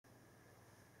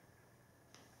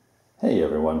Hey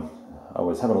everyone, I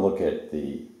was having a look at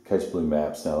the Case Blue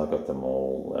maps. Now I've got them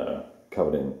all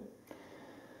covered in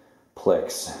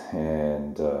Plex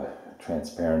and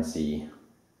transparency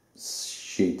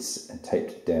sheets and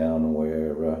taped down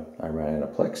where I ran out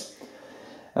of Plex.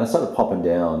 And I started popping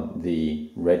down the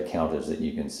red counters that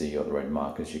you can see, or the red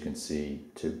markers you can see,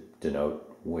 to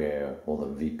denote where all the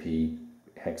VP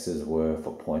hexes were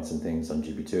for points and things on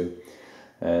GB2.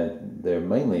 They're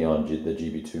mainly on the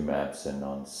GB2 maps and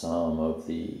on some of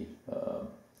the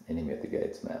Enemy at the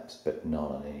Gates maps, but not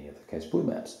on any of the Case Blue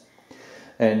maps.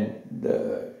 And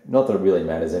not that it really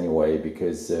matters anyway,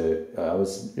 because I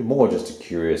was more just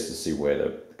curious to see where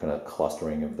the kind of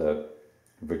clustering of the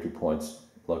victory points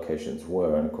locations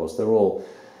were. And of course, they're all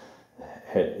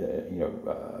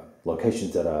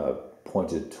locations that are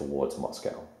pointed towards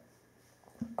Moscow,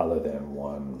 other than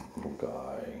one little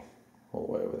guy all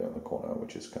the way over there in the corner,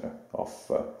 which is kind of off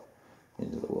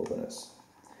into the wilderness.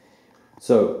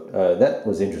 So that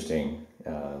was interesting,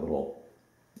 little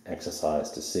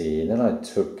exercise to see. And then I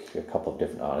took a couple of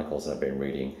different articles that I've been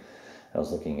reading. I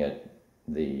was looking at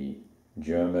the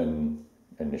German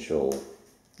initial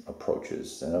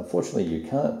approaches, and unfortunately you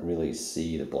can't really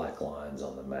see the black lines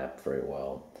on the map very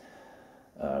well.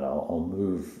 And I'll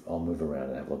move around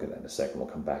and have a look at that in a second. We'll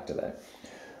come back to that.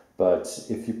 But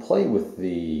if you play with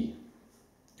the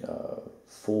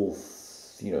full,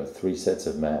 3 sets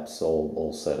of maps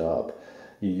all set up,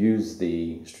 you use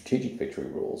the strategic victory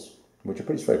rules, which are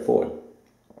pretty straightforward.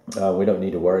 We don't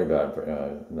need to worry about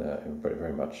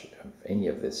very much of any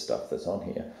of this stuff that's on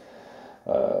here.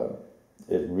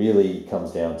 It really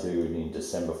comes down to, in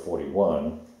December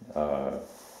 41,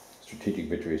 strategic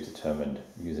victory is determined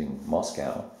using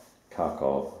Moscow,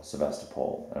 Kharkov,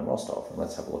 Sevastopol, and Rostov. And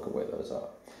let's have a look at where those are.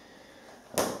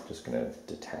 I'm just going to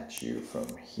detach you from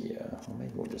here. Or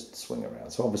maybe we'll just swing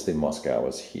around. So obviously Moscow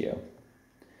is here.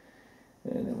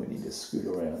 And then we need to scoot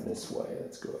around this way.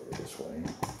 Let's go over this way.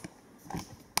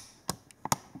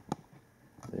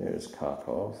 There's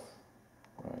Kharkov,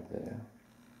 right there.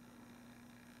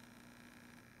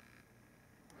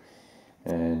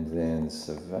 And then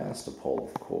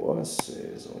Sevastopol, of course,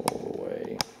 is all the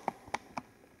way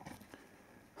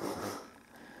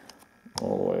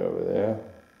over there.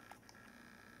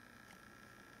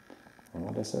 And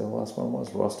what did I say the last one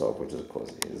was? Rostov, which is, of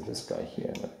course, is this guy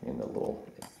here in the little,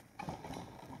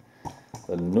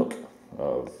 the nook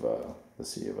of the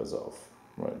Sea of Azov,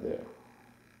 right there.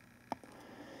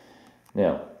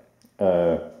 Now,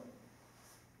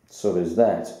 so there's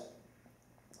that.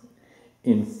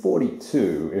 In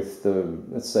 42, if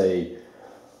let's say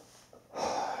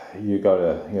you got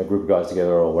a group of guys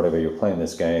together or whatever, you're playing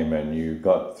this game and you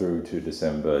got through to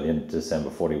December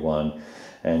 41,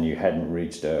 and you hadn't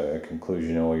reached a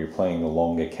conclusion, or you're playing a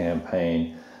longer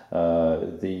campaign,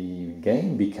 the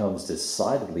game becomes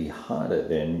decidedly harder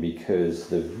then, because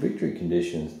the victory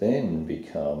conditions then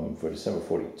become, for December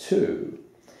 42,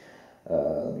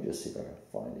 let me just see if I can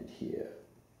find it here.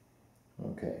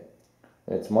 Okay.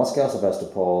 It's Moscow,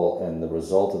 Sevastopol, and the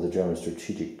result of the German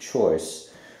strategic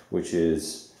choice, which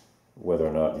is whether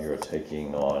or not you're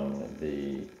taking on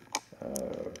the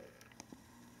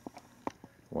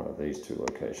one of these two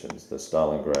locations, the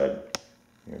Stalingrad.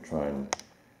 You're going to try and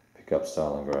pick up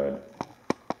Stalingrad,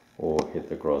 or hit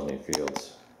the Grozny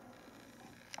fields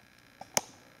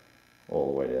all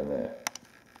the way down there.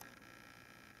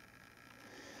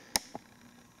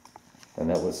 And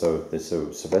that was so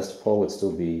Sevastopol would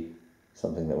still be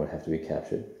something that would have to be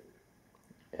captured.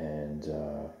 And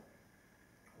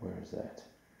where is that?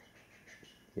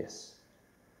 Yes.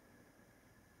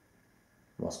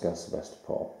 Moscow,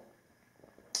 Sevastopol.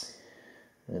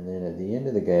 And then at the end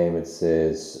of the game it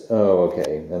says, oh,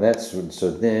 okay, and that's, so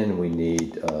then we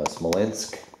need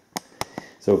Smolensk.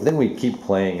 So then we keep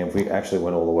playing, if we actually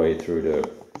went all the way through to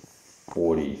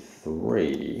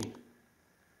 43,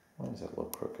 why does that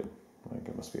look crooked? I think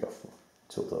it must be off,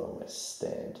 tilted on my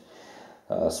stand.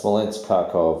 Smolensk,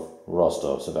 Kharkov,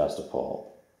 Rostov,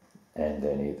 Sevastopol, and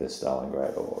then either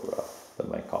Stalingrad or the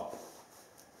Maykop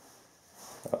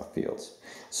fields.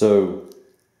 So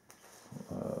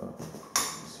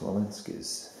Smolensk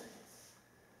is,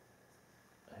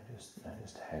 I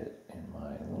just had it in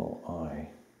my little eye.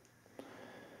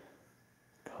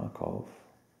 Kharkov,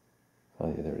 oh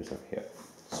yeah, there it is over here.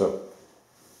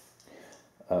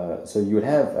 So you would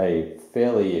have a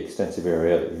fairly extensive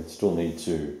area that you would still need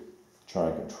to try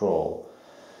and control,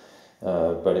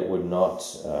 but it would not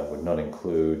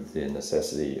include the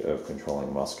necessity of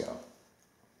controlling Moscow.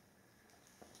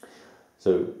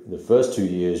 So the first 2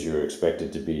 years you're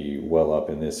expected to be well up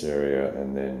in this area,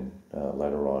 and then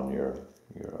later on you're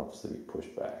you're obviously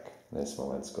pushed back. There's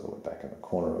Smolensk all the way back in the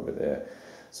corner over there.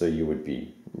 So you would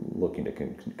be looking to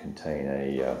contain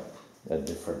a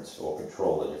different, or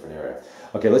control a different area.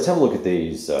 Okay, let's have a look at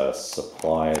these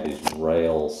these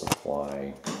rail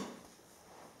supply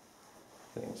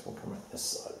things. We'll come at this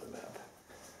side of the map.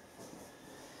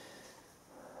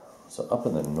 So up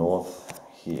in the north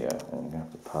here, and you're going to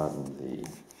have to pardon the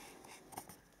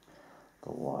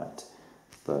light,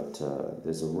 but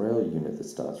there's a rail unit that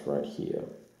starts right here.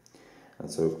 And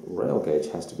so rail gauge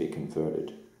has to be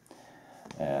converted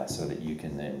so that you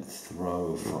can then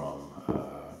throw from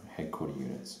headquarter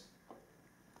units.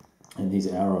 And these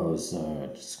arrows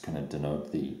just kind of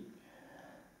denote the,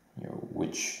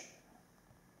 which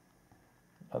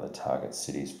are the target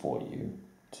cities for you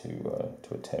to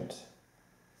attempt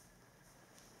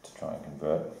to try and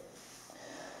convert.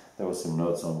 There were some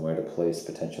notes on where to place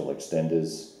potential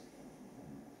extenders.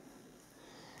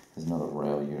 There's another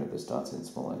rail unit that starts in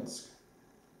Smolensk.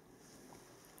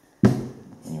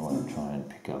 And you want to try and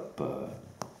pick up the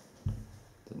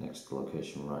next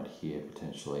location right here,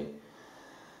 potentially.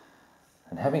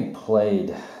 And having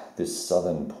played this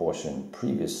southern portion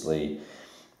previously,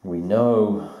 we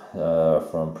know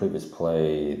from previous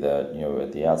play that,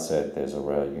 at the outset there's a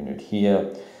rail unit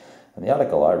here. And the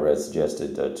article I read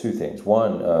suggested two things.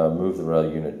 One, move the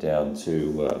rail unit down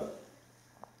to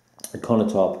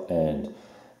Konotop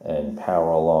and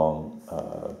power along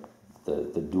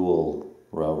the dual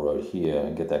railroad here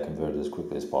and get that converted as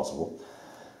quickly as possible,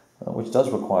 which does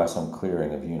require some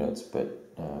clearing of units, but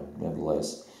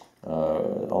nevertheless.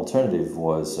 Alternative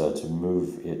was to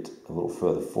move it a little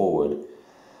further forward,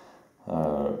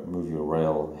 move your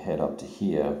rail head up to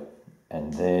here,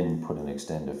 and then put an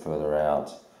extender further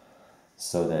out,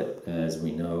 so that, as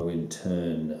we know, in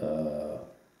turn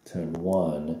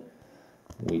 1,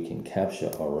 we can capture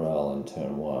Orel in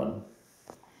turn 1.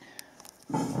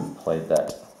 We've played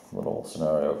that little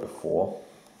scenario before,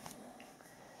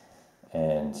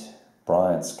 and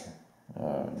Bryansk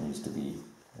needs to be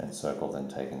encircled and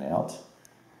taken out,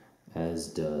 as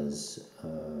does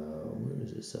where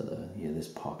is this other? Yeah, this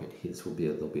pocket here.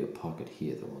 There'll be a pocket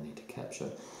here that we'll need to capture.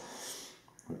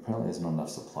 But apparently, there's not enough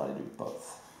supply to do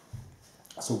both.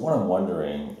 So what I'm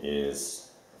wondering is,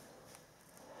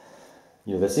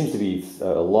 there seems to be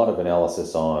a lot of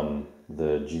analysis on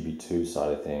the GB2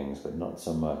 side of things, but not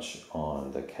so much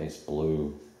on the Case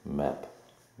Blue map.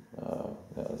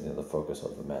 The focus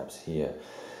of the maps here.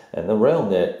 And the rail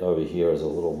net over here is a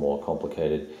little more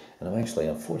complicated, and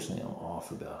unfortunately, I'm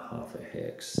off about half a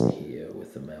hex here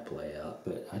with the map layout,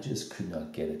 but I just could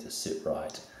not get it to sit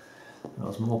right. And I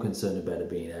was more concerned about it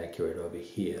being accurate over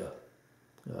here,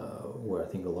 where I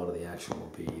think a lot of the action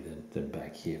will be, than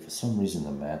back here. For some reason,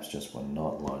 the maps just were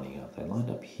not lining up. They lined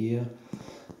up here,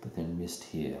 but then missed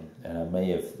here, and I may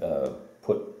have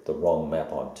put the wrong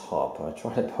map on top. I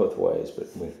tried it both ways, but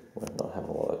we're not having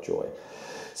a lot of joy.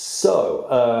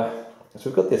 So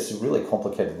we've got this really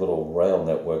complicated little rail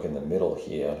network in the middle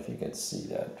here. If you can see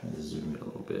that, try to zoom in a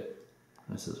little bit.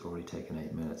 This has already taken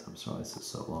 8 minutes. I'm sorry, this is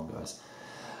so long, guys.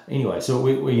 Anyway, so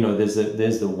we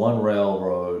there's the one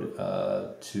railroad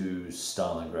to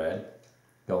Stalingrad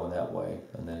going that way,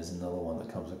 and there's another one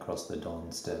that comes across the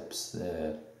Don Steppes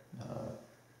there,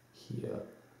 here.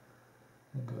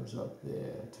 It goes up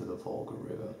there to the Volga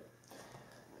River.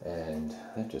 And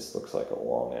that just looks like a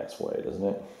long-ass way, doesn't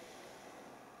it?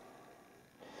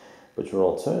 But your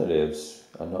alternatives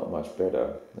are not much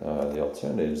better. The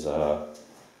alternatives are,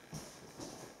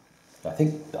 I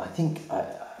think,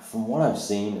 from what I've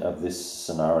seen of this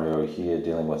scenario here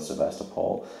dealing with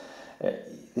Sevastopol,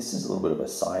 this is a little bit of a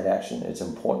side action. It's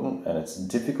important and it's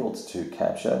difficult to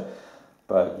capture,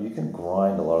 but you can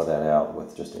grind a lot of that out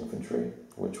with just infantry,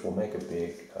 which will make a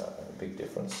big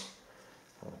difference.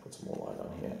 I'll put some more light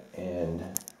on here. And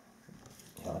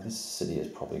this city is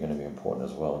probably going to be important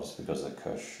as well, just because of the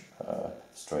Kerch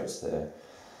Straits there.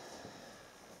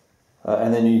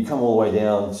 And then you come all the way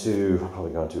down to, I'm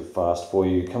probably going too fast for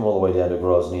you, come all the way down to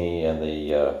Grozny and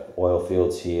the oil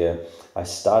fields here. I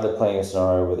started playing a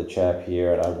scenario with a chap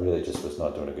here, and I really just was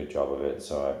not doing a good job of it,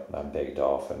 so I begged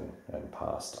off and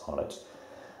passed on it.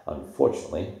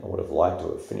 Unfortunately, I would have liked to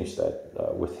have finished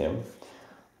that with him,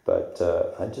 but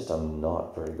I'm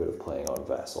not very good at playing on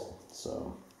Vassal,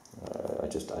 so I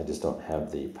just don't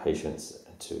have the patience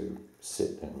to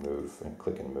sit and move and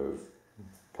click and move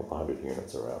a couple hundred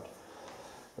units around.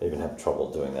 I even have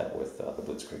trouble doing that with the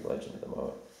Blitzkrieg Legend at the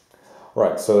moment.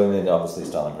 Right, so and then obviously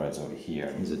Stalingrad's over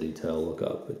here. Here's a detail look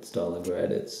up at Stalingrad.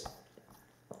 It's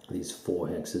these 4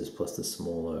 hexes plus the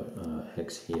smaller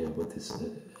hex here with this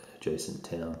adjacent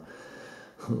town.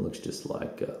 It looks just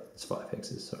like, it's 5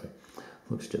 hexes, sorry.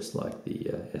 Looks just like the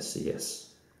SCS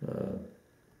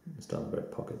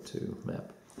Starboard Pocket 2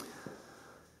 map,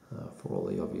 for all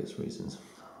the obvious reasons.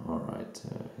 Alright,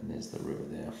 and there's the river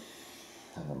there,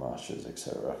 and the marshes,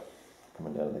 etc.,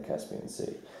 coming down to the Caspian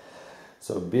Sea.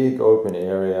 So big open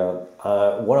area.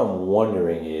 What I'm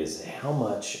wondering is how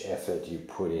much effort you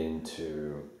put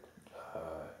into,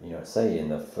 say in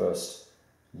the first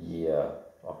year,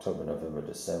 October, November,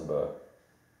 December,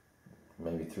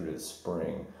 maybe through to the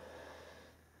spring.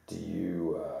 Do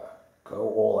you go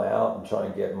all out and try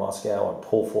and get Moscow and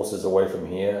pull forces away from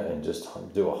here and just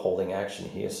do a holding action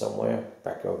here somewhere,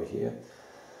 back over here?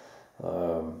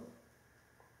 Or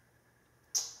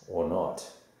not?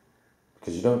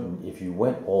 Because you don't, if you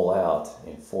went all out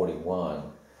in 41,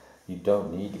 you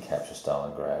don't need to capture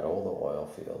Stalingrad or the oil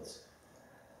fields.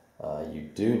 You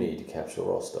do need to capture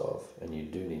Rostov, and you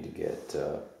do need to get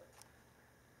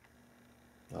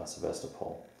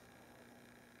Sevastopol.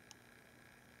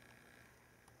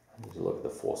 I need to look at the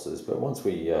forces, but once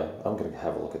we, I'm going to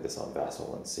have a look at this on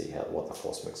Vassal and see what the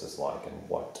force mix is like and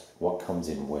what comes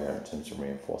in where in terms of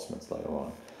reinforcements later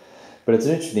on. But it's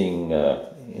an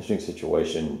interesting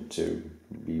situation to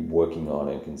be working on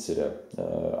and consider.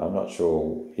 I'm not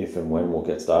sure if and when we'll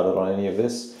get started on any of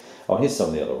this. Oh, here's some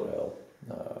of the other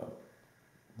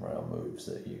rail moves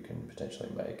that you can potentially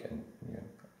make and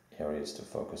areas to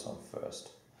focus on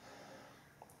first.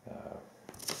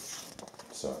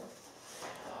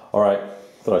 All right,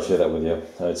 thought I'd share that with you.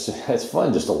 It's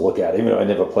fun just to look at. Even though I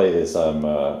never play this,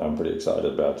 I'm pretty excited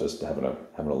about just having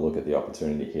a look at the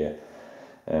opportunity here,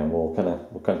 and we'll kind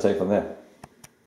of take from there.